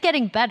 and it's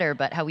getting better,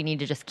 but how we need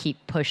to just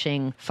keep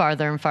pushing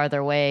farther and farther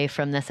away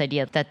from this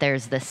idea that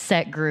there's this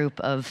set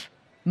group of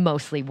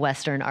mostly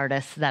Western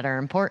artists that are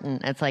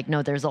important. It's like,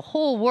 no, there's a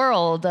whole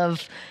world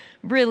of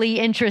really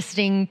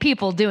interesting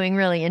people doing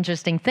really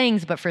interesting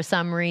things, but for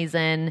some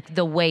reason,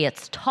 the way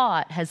it's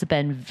taught has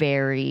been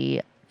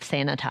very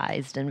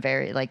sanitized and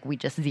very, like, we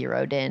just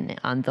zeroed in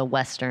on the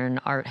Western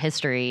art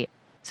history.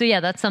 So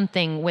yeah, that's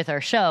something with our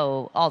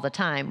show all the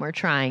time. We're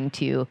trying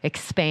to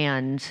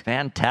expand.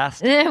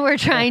 Fantastic. We're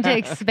trying to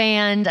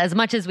expand as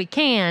much as we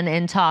can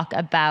and talk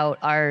about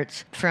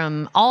art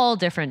from all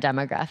different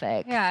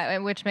demographics. Yeah,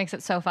 which makes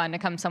it so fun to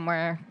come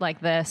somewhere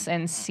like this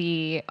and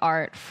see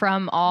art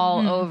from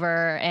all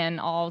over and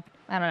all,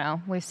 I don't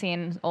know, we've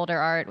seen older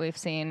art, we've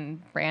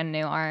seen brand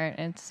new art.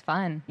 It's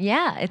fun.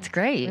 Yeah, it's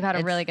great. We've had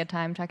a really good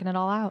time checking it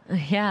all out.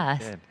 Yeah.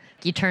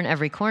 You turn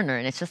every corner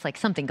and it's just like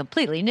something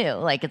completely new.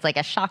 Like it's like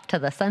a shock to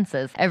the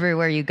senses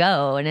everywhere you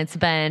go. And it's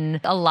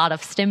been a lot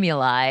of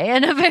stimuli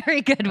in a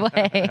very good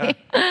way.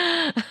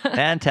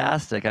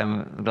 Fantastic.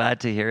 I'm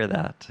glad to hear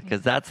that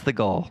because that's the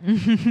goal.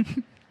 All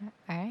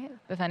right.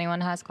 If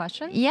anyone has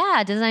questions.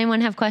 Yeah. Does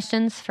anyone have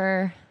questions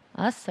for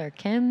us or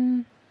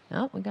Kim?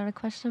 Oh, we got a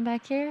question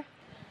back here.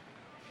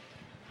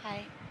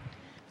 Hi.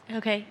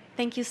 Okay.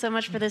 Thank you so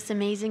much for this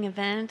amazing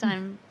event.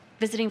 I'm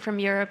visiting from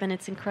Europe, and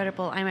it's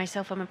incredible. I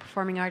myself am a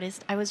performing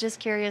artist. I was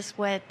just curious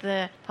what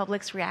the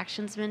public's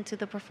reactions been to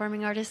the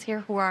performing artists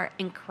here, who are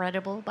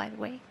incredible, by the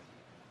way.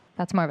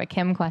 That's more of a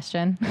Kim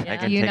question. I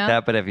can take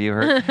that, but have you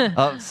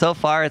heard? So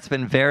far, it's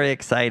been very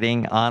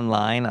exciting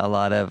online, a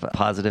lot of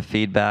positive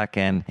feedback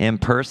and in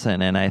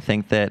person. And I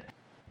think that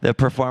the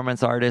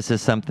performance artist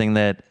is something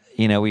that,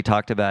 we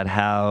talked about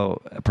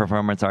how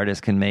performance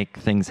artists can make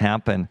things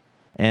happen.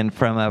 And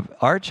from an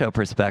art show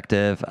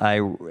perspective,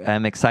 I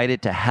am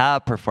excited to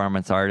have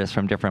performance artists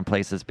from different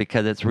places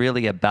because it's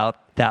really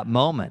about that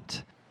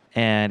moment.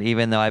 And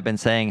even though I've been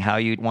saying how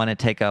you want to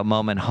take a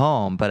moment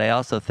home, but I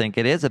also think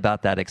it is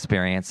about that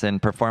experience.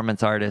 And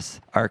performance artists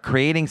are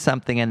creating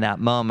something in that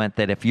moment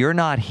that if you're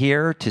not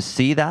here to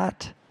see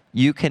that,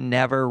 you can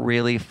never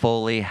really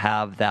fully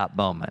have that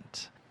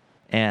moment.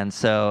 And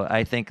so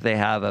I think they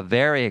have a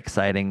very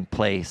exciting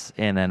place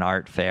in an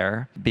art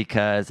fair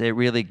because it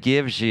really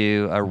gives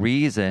you a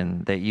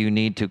reason that you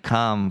need to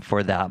come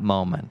for that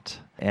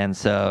moment. And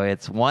so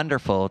it's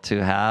wonderful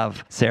to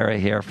have Sarah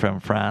here from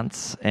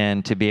France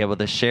and to be able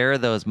to share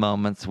those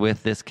moments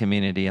with this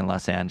community in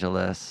Los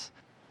Angeles.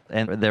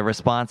 And the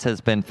response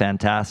has been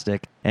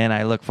fantastic. And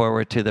I look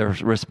forward to the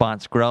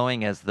response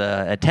growing as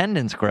the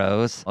attendance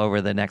grows over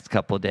the next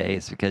couple of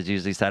days, because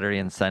usually Saturday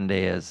and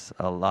Sunday is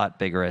a lot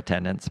bigger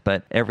attendance.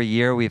 But every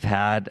year we've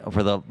had,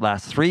 for the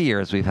last 3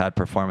 years, we've had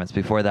performance.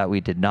 Before that,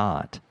 we did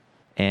not.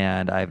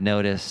 And I've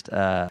noticed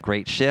a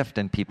great shift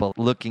in people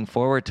looking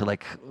forward to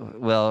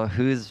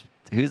who's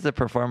the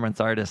performance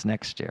artist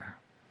next year?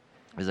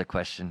 There's a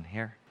question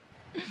here.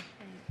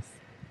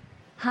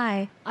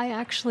 Hi, I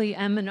actually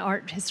am an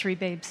Art History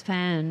Babes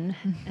fan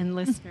and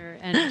listener,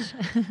 and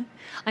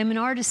I'm an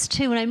artist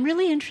too, and I'm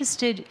really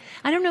interested.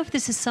 I don't know if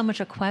this is so much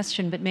a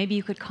question, but maybe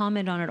you could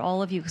comment on it,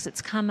 all of you, because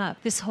it's come up.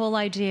 This whole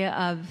idea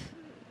of,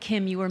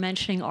 Kim, you were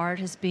mentioning art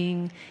as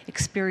being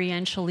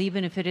experiential,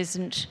 even if it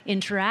isn't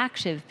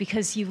interactive,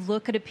 because you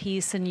look at a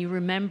piece and you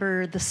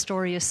remember the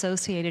story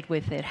associated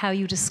with it, how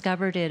you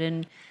discovered it,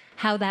 and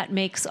how that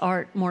makes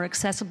art more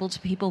accessible to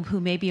people who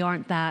maybe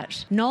aren't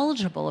that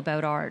knowledgeable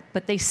about art,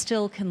 but they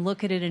still can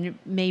look at it and it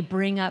may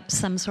bring up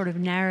some sort of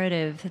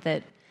narrative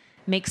that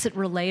makes it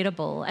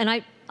relatable. And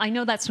I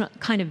know that's not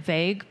kind of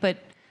vague, but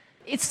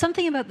it's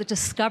something about the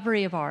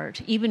discovery of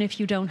art, even if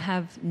you don't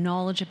have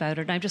knowledge about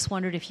it. And I just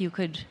wondered if you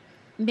could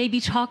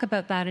maybe talk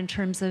about that in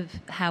terms of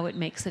how it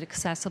makes it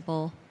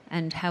accessible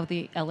and how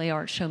the LA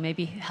Art Show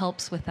maybe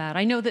helps with that.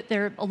 I know that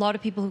there are a lot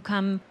of people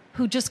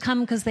who just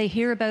come because they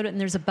hear about it and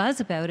there's a buzz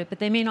about it, but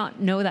they may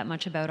not know that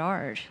much about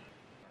art.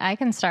 I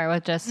can start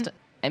with just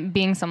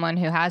being someone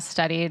who has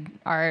studied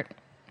art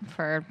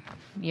for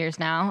years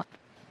now.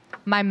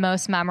 My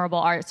most memorable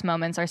arts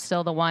moments are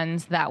still the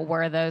ones that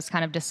were those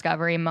kind of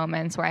discovery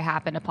moments where I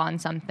happened upon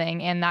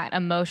something, and that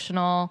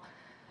emotional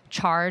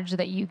charge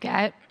that you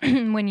get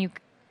when you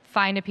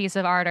find a piece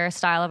of art or a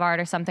style of art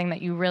or something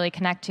that you really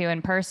connect to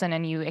in person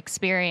and you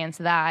experience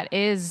that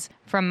is,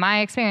 from my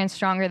experience,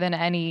 stronger than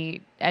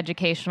any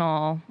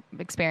educational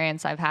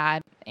experience I've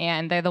had.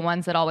 And they're the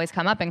ones that always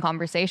come up in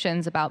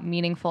conversations about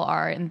meaningful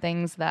art and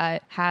things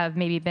that have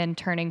maybe been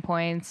turning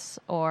points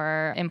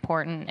or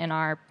important in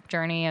our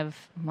journey of,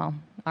 well,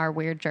 our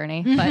weird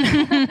journey, but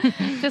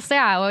just,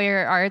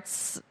 your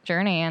art's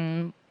journey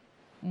and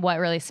what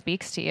really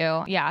speaks to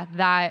you. Yeah,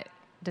 that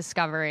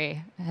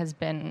discovery has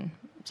been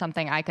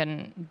something I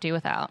couldn't do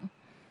without.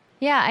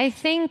 Yeah, I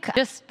think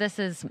this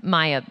is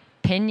my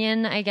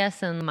opinion, I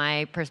guess, and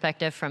my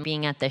perspective from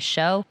being at this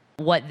show.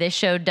 What this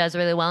show does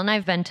really well, and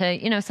I've been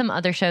to, some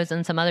other shows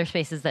and some other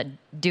spaces that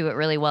do it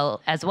really well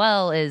as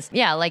well, is,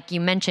 like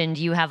you mentioned,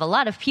 you have a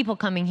lot of people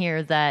coming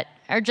here that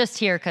are just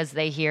here because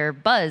they hear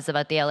buzz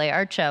about the LA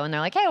Art Show, and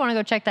they're like, hey, I want to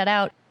go check that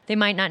out. They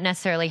might not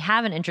necessarily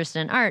have an interest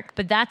in art,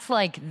 but that's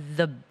like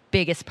the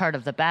biggest part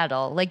of the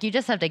battle. Like, you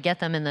just have to get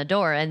them in the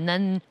door, and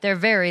then they're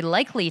very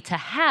likely to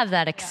have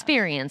that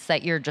experience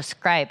that you're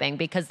describing,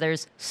 because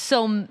there's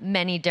so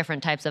many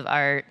different types of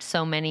art,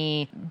 so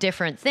many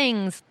different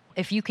things.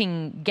 If you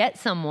can get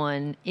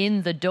someone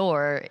in the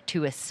door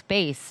to a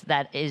space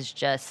that is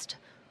just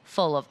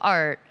full of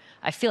art,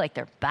 I feel like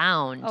they're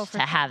bound Oh, to for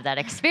sure. have that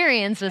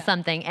experience with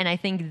something. And I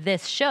think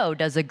this show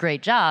does a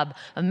great job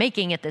of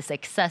making it this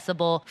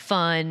accessible,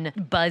 fun,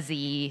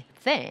 buzzy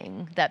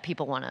thing that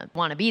people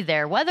want to be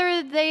there,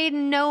 whether they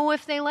know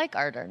if they like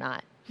art or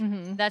not.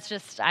 That's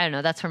just, I don't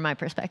know, that's from my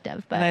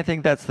perspective. But And I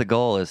think that's the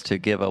goal, is to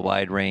give a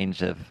wide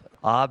range of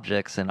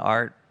objects and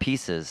art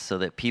pieces so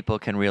that people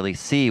can really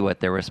see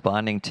what they're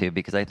responding to,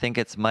 because I think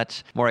it's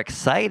much more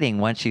exciting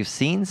once you've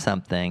seen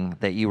something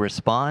that you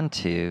respond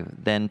to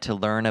than to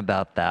learn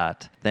about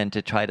that, than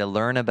to try to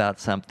learn about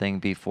something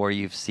before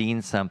you've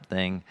seen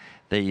something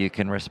that you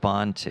can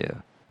respond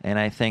to. And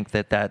I think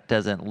that that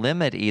doesn't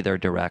limit either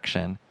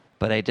direction,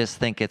 but I just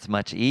think it's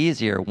much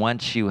easier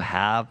once you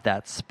have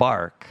that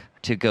spark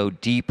to go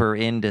deeper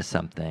into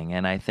something.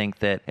 And I think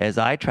that as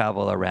I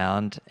travel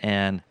around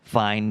and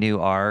find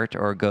new art,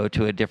 or go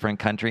to a different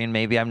country and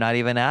maybe I'm not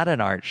even at an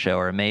art show,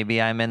 or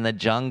maybe I'm in the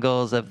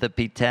jungles of the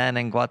Piton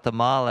in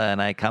Guatemala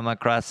and I come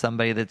across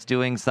somebody that's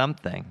doing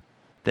something,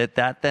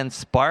 that then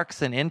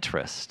sparks an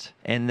interest.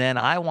 And then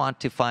I want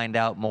to find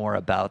out more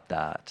about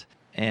that.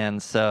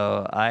 And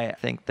so I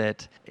think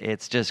that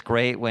it's just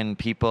great when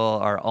people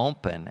are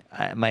open.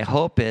 My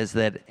hope is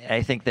that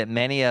I think that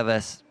many of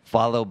us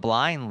follow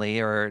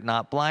blindly, or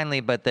not blindly,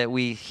 but that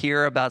we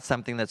hear about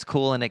something that's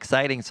cool and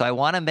exciting. So I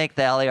want to make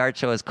the LA Art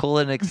Show as cool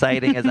and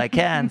exciting as I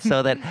can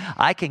so that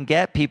I can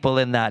get people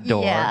in that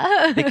door.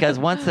 Yeah. Because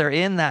once they're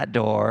in that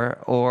door,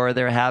 or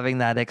they're having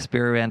that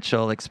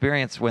experiential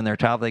experience when they're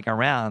traveling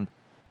around,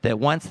 that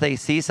once they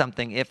see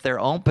something, if they're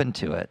open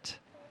to it,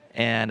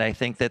 and I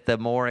think that the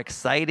more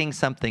exciting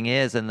something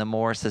is, and the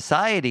more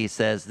society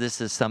says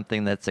this is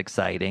something that's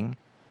exciting,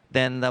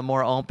 then the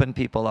more open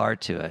people are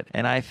to it.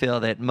 And I feel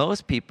that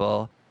most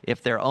people,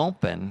 if they're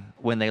open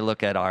when they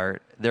look at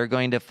art, they're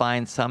going to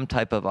find some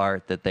type of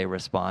art that they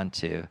respond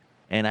to.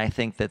 And I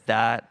think that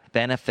that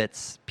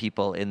benefits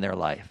people in their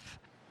life.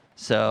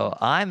 So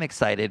I'm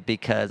excited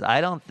because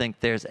I don't think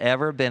there's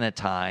ever been a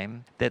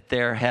time that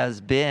there has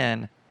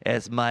been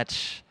as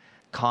much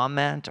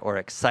comment or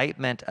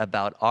excitement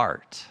about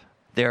art.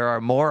 There are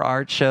more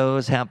art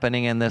shows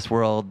happening in this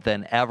world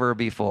than ever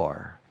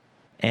before.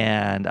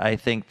 And I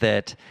think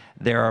that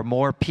there are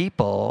more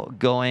people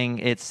going,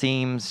 it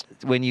seems,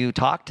 when you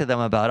talk to them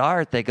about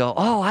art, they go,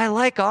 oh, I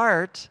like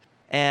art.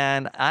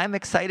 And I'm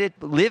excited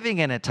living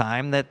in a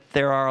time that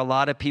there are a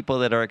lot of people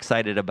that are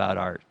excited about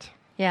art.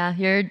 Yeah,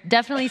 you're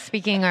definitely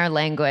speaking our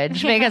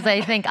language, because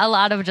I think a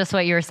lot of just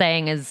what you were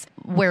saying is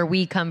where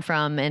we come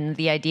from, and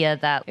the idea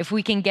that if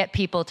we can get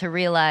people to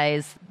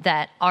realize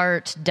that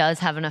art does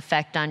have an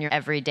effect on your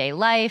everyday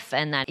life,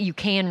 and that you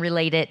can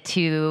relate it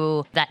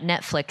to that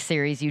Netflix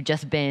series you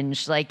just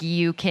binged, like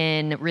you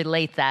can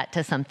relate that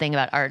to something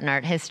about art and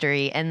art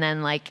history, and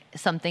then like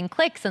something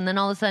clicks, and then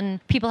all of a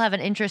sudden people have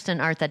an interest in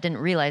art that didn't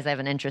realize they have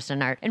an interest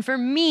in art. And for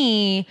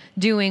me,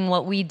 doing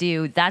what we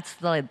do, that's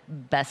the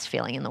best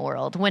feeling in the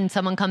world. When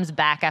someone comes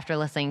back after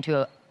listening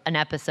to an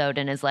episode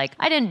and is like,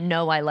 I didn't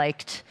know I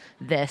liked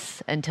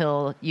this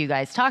until you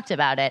guys talked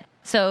about it.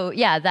 So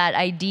yeah, that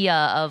idea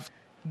of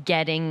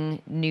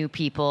getting new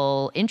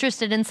people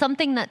interested in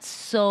something that's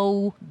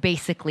so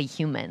basically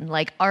human,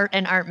 like art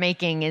and art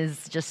making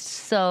is just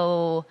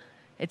so,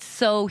 it's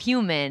so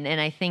human. And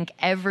I think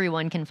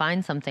everyone can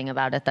find something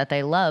about it that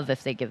they love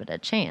if they give it a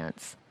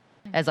chance,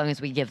 as long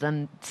as we give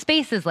them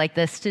spaces like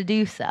this to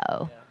do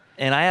so.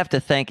 And I have to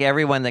thank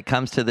everyone that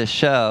comes to the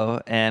show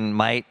and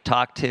might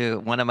talk to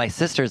one of my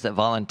sisters that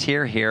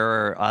volunteer here,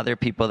 or other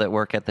people that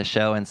work at the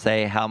show, and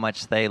say how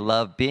much they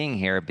love being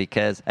here,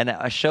 because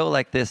a show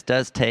like this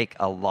does take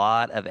a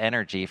lot of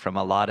energy from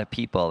a lot of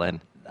people. And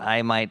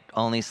I might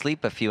only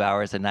sleep a few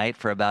hours a night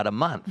for about a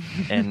month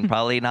and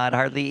probably not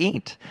hardly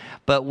eat.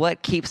 But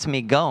what keeps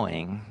me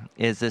going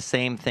is the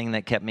same thing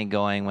that kept me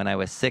going when I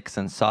was 6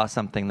 and saw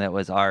something that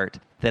was art,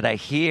 that I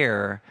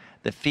hear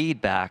the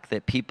feedback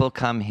that people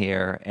come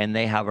here and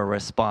they have a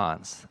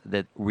response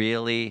that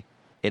really,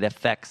 it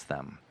affects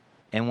them.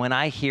 And when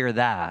I hear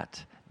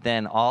that,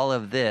 then all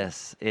of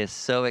this is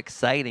so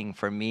exciting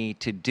for me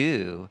to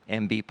do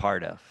and be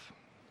part of.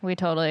 We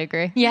totally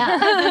agree.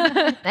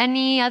 Yeah.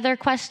 Any other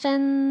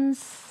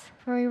questions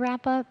before we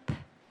wrap up?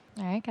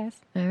 All right,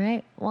 guys. All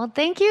right. Well,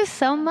 thank you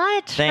so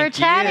much Thank for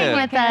chatting you.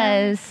 with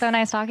us. So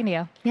nice talking to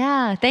you.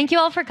 Yeah. Thank you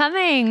all for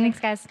coming. Thanks,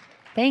 guys.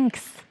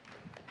 Thanks.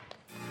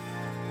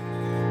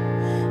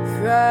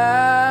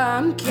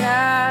 From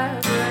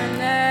Cabernet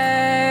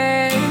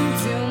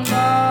to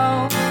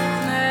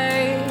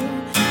Monet,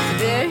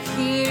 they're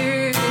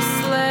here to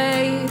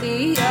slay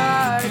the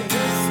art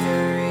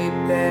history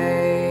babes.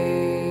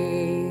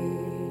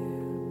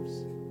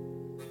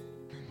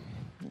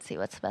 Let's see,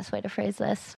 what's the best way to phrase this?